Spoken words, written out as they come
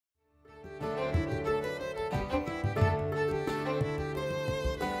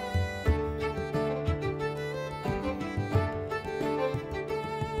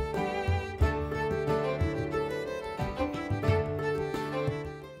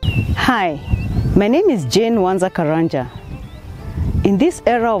Hi, my name is Jane Wanza Karanja. In this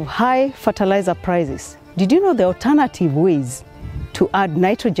era of high fertilizer prices, did you know the alternative ways to add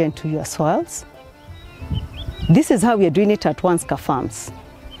nitrogen to your soils? This is how we are doing it at Wanska Farms.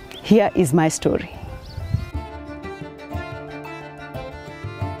 Here is my story.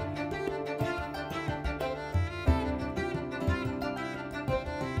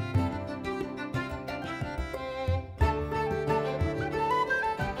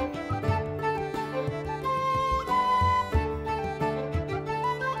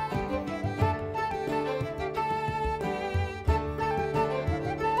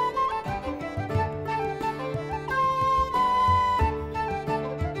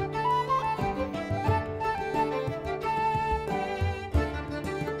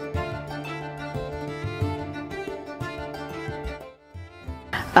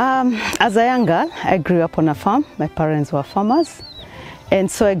 As a young girl, I grew up on a farm. My parents were farmers. And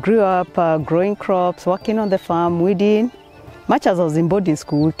so I grew up growing crops, working on the farm, weeding. Much as I was in boarding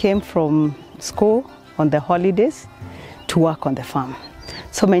school, we came from school on the holidays to work on the farm.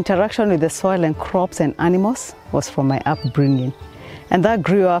 So my interaction with the soil and crops and animals was from my upbringing. And that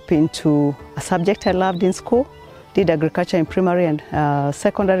grew up into a subject I loved in school, did agriculture in primary and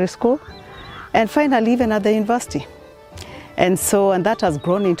secondary school, and finally even at the university. And that has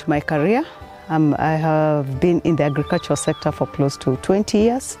grown into my career. I have been in the agricultural sector for close to 20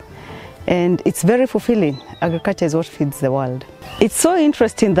 years, and it's very fulfilling. Agriculture is what feeds the world. It's so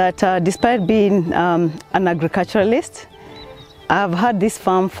interesting that despite being an agriculturalist, I've had this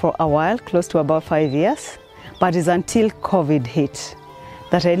farm for a while, close to about 5 years, but it's until COVID hit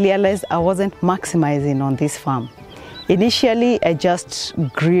that I realized I wasn't maximizing on this farm. Initially, I just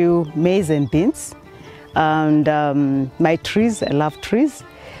grew maize and beans, and my trees, I love trees,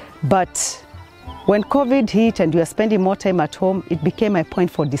 but when COVID hit and we were spending more time at home, it became a point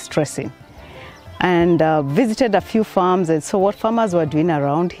for distressing. And visited a few farms and saw what farmers were doing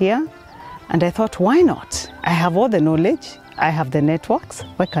around here, and I thought, why not? I have all the knowledge, I have the networks,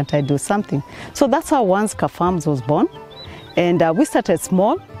 why can't I do something? So that's how Wanska Farms was born, and we started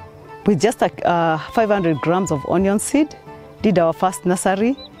small with just 500 grams of onion seed, did our first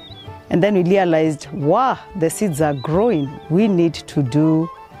nursery. And then we realized, wow, the seeds are growing. We need to do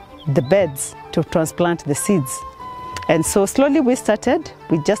the beds to transplant the seeds. And so slowly we started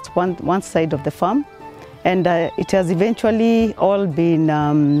with just one side of the farm. And it has eventually all been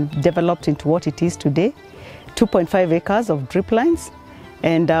developed into what it is today, 2.5 acres of drip lines,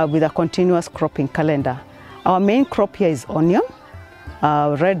 and with a continuous cropping calendar. Our main crop here is onion,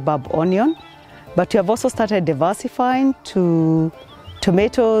 red bulb onion, but we have also started diversifying to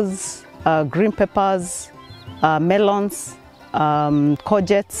tomatoes, green peppers, melons,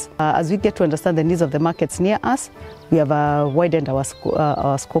 courgettes. As we get to understand the needs of the markets near us, we have widened our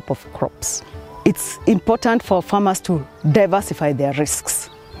scope of crops. It's important for farmers to diversify their risks.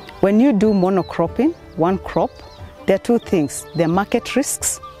 When you do monocropping, one crop, there are two things. There are market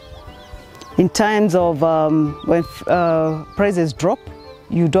risks. In times of when prices drop,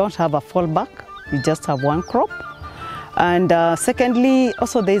 you don't have a fallback, you just have one crop. And secondly,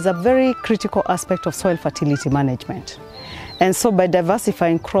 also there is a very critical aspect of soil fertility management. And so by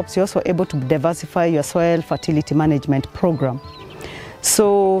diversifying crops, you're also able to diversify your soil fertility management program.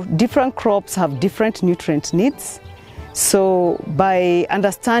 So different crops have different nutrient needs. So by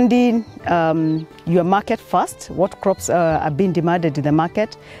understanding your market first, what crops are being demanded in the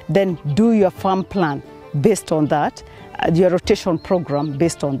market, then do your farm plan based on that, your rotation program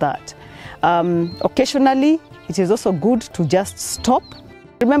based on that. Occasionally, it is also good to just stop.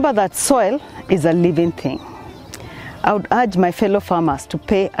 Remember that soil is a living thing. I would urge my fellow farmers to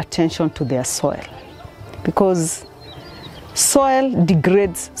pay attention to their soil, because soil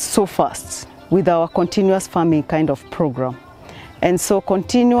degrades so fast with our continuous farming kind of program. And so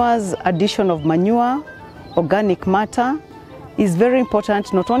continuous addition of manure, organic matter is very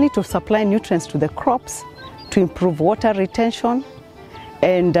important, not only to supply nutrients to the crops, to improve water retention,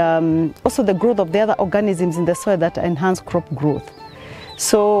 and also the growth of the other organisms in the soil that enhance crop growth.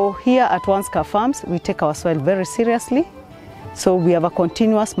 So here at Wanska Farms, we take our soil very seriously. So we have a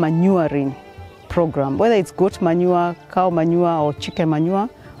continuous manuring program. Whether it's goat manure, cow manure, or chicken manure,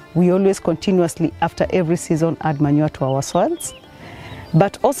 we always continuously, after every season, add manure to our soils.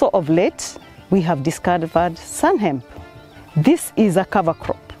 But also of late, we have discovered sun hemp. This is a cover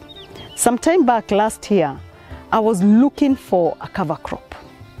crop. Sometime back last year, I was looking for a cover crop.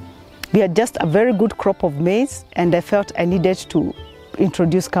 We had just a very good crop of maize, and I felt I needed to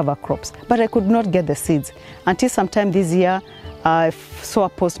introduce cover crops, but I could not get the seeds. Until sometime this year, I saw a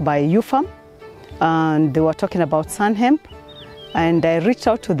post by UFAM, and they were talking about sun hemp. and I reached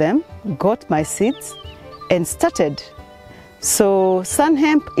out to them, got my seeds, and started. So sun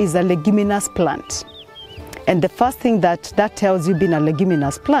hemp is a leguminous plant. And the first thing that tells you being a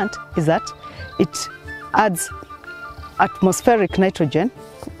leguminous plant is that it adds atmospheric nitrogen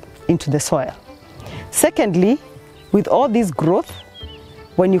into the soil. Secondly, with all this growth,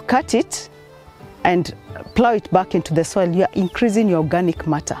 when you cut it and plow it back into the soil, you are increasing your organic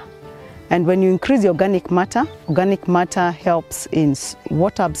matter. And when you increase your organic matter helps in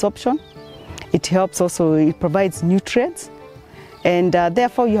water absorption. It helps also, it provides nutrients, and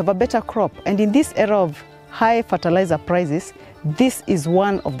therefore you have a better crop. And in this era of high fertilizer prices, this is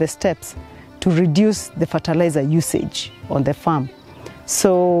one of the steps to reduce the fertilizer usage on the farm.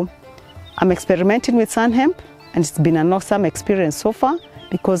 So I'm experimenting with sun hemp, and it's been an awesome experience so far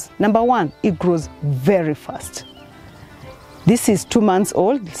because number one, it grows very fast. This is 2 months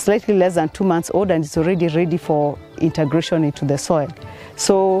old, slightly less than 2 months old, and it's already ready for integration into the soil.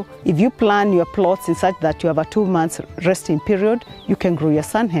 So if you plan your plots in such that you have a 2 months resting period, you can grow your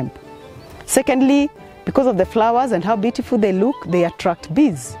sun hemp. Secondly, because of the flowers and how beautiful they look, they attract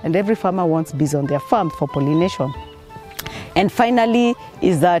bees, and every farmer wants bees on their farm for pollination. And finally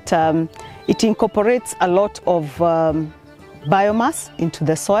is that it incorporates a lot of biomass into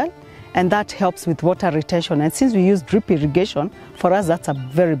the soil, and that helps with water retention. And since we use drip irrigation, for us that's a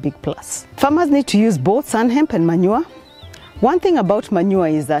very big plus. Farmers need to use both sun hemp and manure. One thing about manure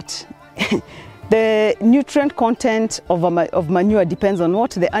is that the nutrient content of manure depends on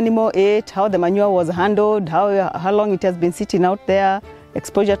what the animal ate, how the manure was handled, how long it has been sitting out there,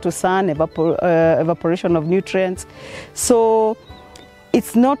 exposure to sun, evaporation of nutrients. So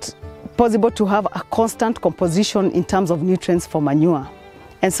it's not possible to have a constant composition in terms of nutrients for manure.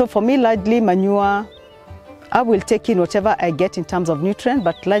 And so for me, largely manure, I will take in whatever I get in terms of nutrient,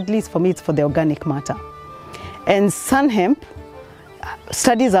 but largely for me, it's for the organic matter. And sun hemp,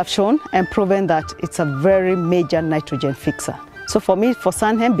 studies have shown and proven that it's a very major nitrogen fixer. So for me, for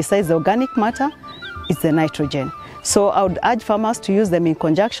sun hemp, besides the organic matter, it's the nitrogen. So I would urge farmers to use them in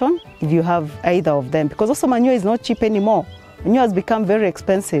conjunction if you have either of them, because also manure is not cheap anymore. Manure has become very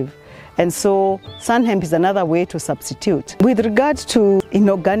expensive. And so sun hemp is another way to substitute. With regards to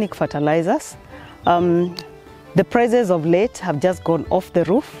inorganic fertilizers, the prices of late have just gone off the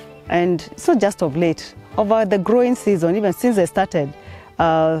roof, and it's not just of late. Over the growing season, even since I started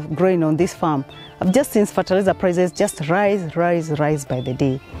growing on this farm, I've just seen fertilizer prices just rise by the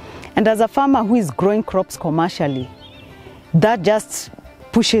day. And as a farmer who is growing crops commercially, that just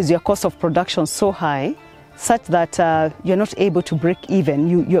pushes your cost of production so high, such that you're not able to break even.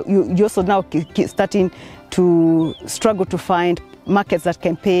 You're also now starting to struggle to find markets that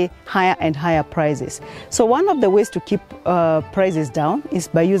can pay higher and higher prices. So one of the ways to keep prices down is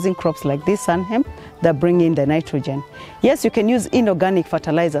by using crops like this sun hemp that bring in the nitrogen. Yes, you can use inorganic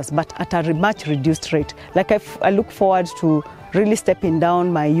fertilizers, but at a much reduced rate. Like I look forward to really stepping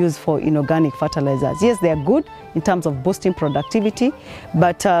down my use for inorganic fertilizers. Yes, they are good in terms of boosting productivity,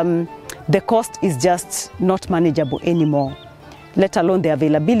 but the cost is just not manageable anymore, let alone the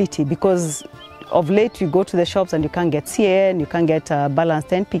availability, because of late you go to the shops and you can't get CN, you can't get balanced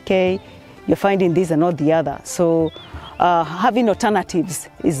NPK, you're finding this and not the other. So having alternatives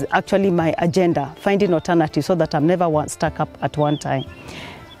is actually my agenda, finding alternatives so that I'm never stuck up at one time.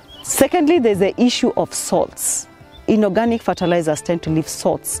 Secondly, there's the issue of salts. Inorganic fertilizers tend to leave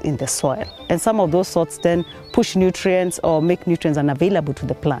salts in the soil, and some of those salts then push nutrients or make nutrients unavailable to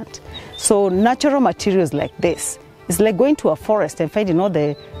the plant. So natural materials like this, it's like going to a forest and finding all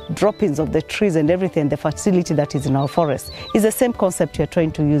the droppings of the trees and everything, the fertility that is in our forest. It's the same concept you're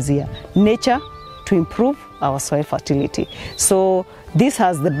trying to use here. Nature to improve our soil fertility. So this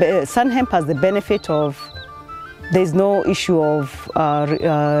has sun hemp has the benefit of there's no issue of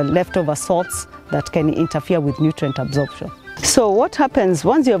leftover salts that can interfere with nutrient absorption. So what happens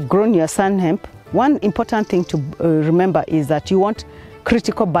once you have grown your sun hemp? One important thing to remember is that you want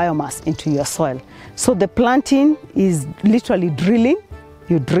critical biomass into your soil. So the planting is literally drilling.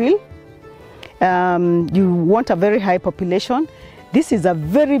 You drill. You want a very high population. This is a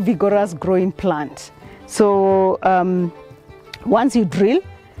very vigorous growing plant. So once you drill,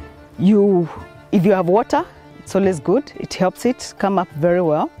 if you have water, it's always good. It helps it come up very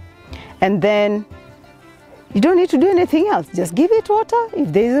well. And then you don't need to do anything else. Just give it water.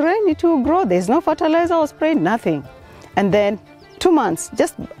 If there is rain, it will grow. There's no fertilizer or spray, nothing. And then 2 months,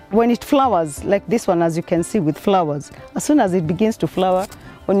 just when it flowers, like this one, as you can see with flowers, as soon as it begins to flower,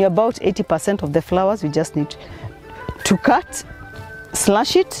 when you're about 80% of the flowers, you just need to cut,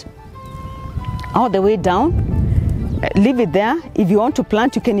 slash it all the way down, leave it there. If you want to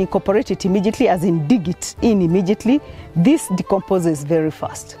plant, you can incorporate it immediately, as in dig it in immediately. This decomposes very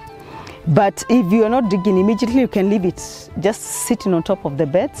fast. But if you are not digging immediately, you can leave it just sitting on top of the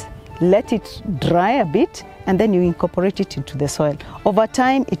beds, let it dry a bit, and then you incorporate it into the soil. Over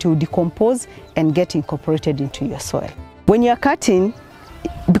time, it will decompose and get incorporated into your soil. When you're cutting,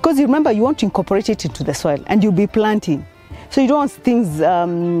 because you remember you want to incorporate it into the soil and you'll be planting. So you don't want things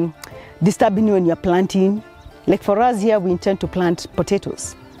disturbing you when you're planting. Like for us here, we intend to plant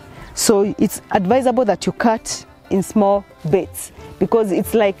potatoes. So it's advisable that you cut in small bits, because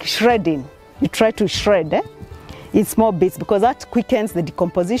it's like shredding. You try to shred in small bits, because that quickens the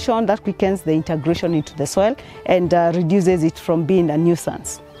decomposition, that quickens the integration into the soil, and reduces it from being a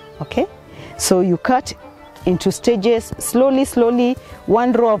nuisance. Okay? So you cut into stages, slowly, slowly,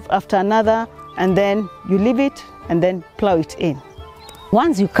 one row after another, and then you leave it and then plow it in.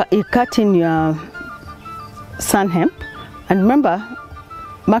 Once you cut in your sun hemp, and remember,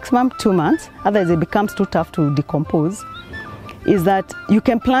 maximum 2 months, otherwise it becomes too tough to decompose, is that you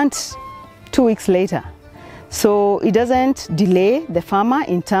can plant 2 weeks later. So it doesn't delay the farmer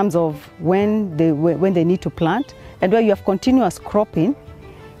in terms of when they need to plant, and where you have continuous cropping,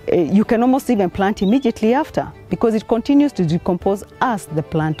 you can almost even plant immediately after, because it continues to decompose as the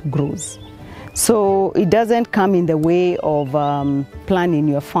plant grows. So it doesn't come in the way of planning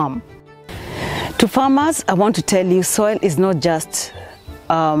your farm. To farmers, I want to tell you, soil is not just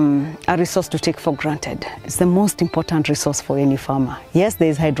a resource to take for granted. It's the most important resource for any farmer. Yes, there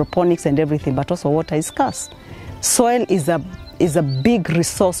is hydroponics and everything, but also water is scarce. Soil is a big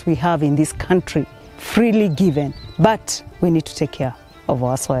resource we have in this country, freely given, but we need to take care of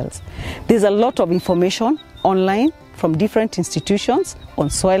our soils. There's a lot of information online from different institutions on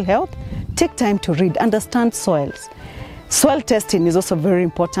soil health. Take time to read, understand soils. Soil testing is also very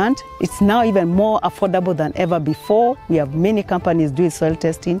important. It's now even more affordable than ever before. We have many companies doing soil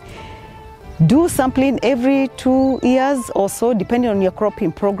testing. Do sampling every 2 years or so, depending on your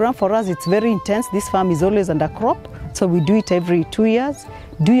cropping program. For us, it's very intense. This farm is always under crop, so we do it every 2 years.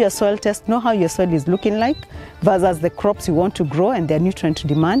 Do your soil test, know how your soil is looking like versus the crops you want to grow and their nutrient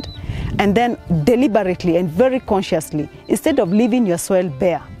demand. And then deliberately and very consciously, instead of leaving your soil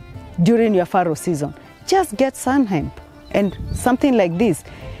bare during your farrow season, just get sun hemp and something like this.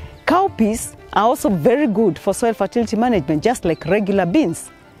 Cowpeas are also very good for soil fertility management, just like regular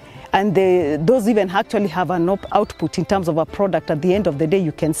beans. And those even actually have an output in terms of a product at the end of the day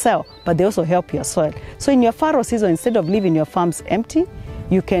you can sell, but they also help your soil. So in your farrow season, instead of leaving your farms empty,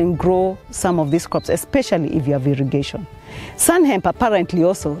 you can grow some of these crops, especially if you have irrigation. Sun hemp apparently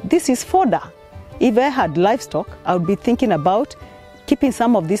also, this is fodder. If I had livestock, I would be thinking about keeping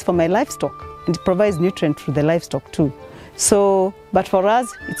some of this for my livestock, and it provides nutrients to the livestock too. So, but for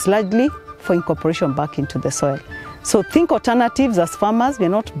us, it's largely for incorporation back into the soil. So think alternatives as farmers. We're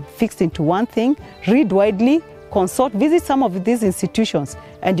not fixed into one thing. Read widely, consult, visit some of these institutions,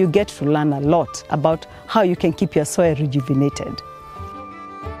 and you get to learn a lot about how you can keep your soil rejuvenated.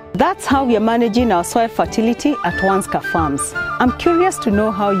 That's how we are managing our soil fertility at Wanska Farms. I'm curious to know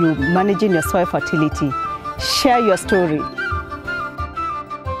how you're managing your soil fertility. Share your story.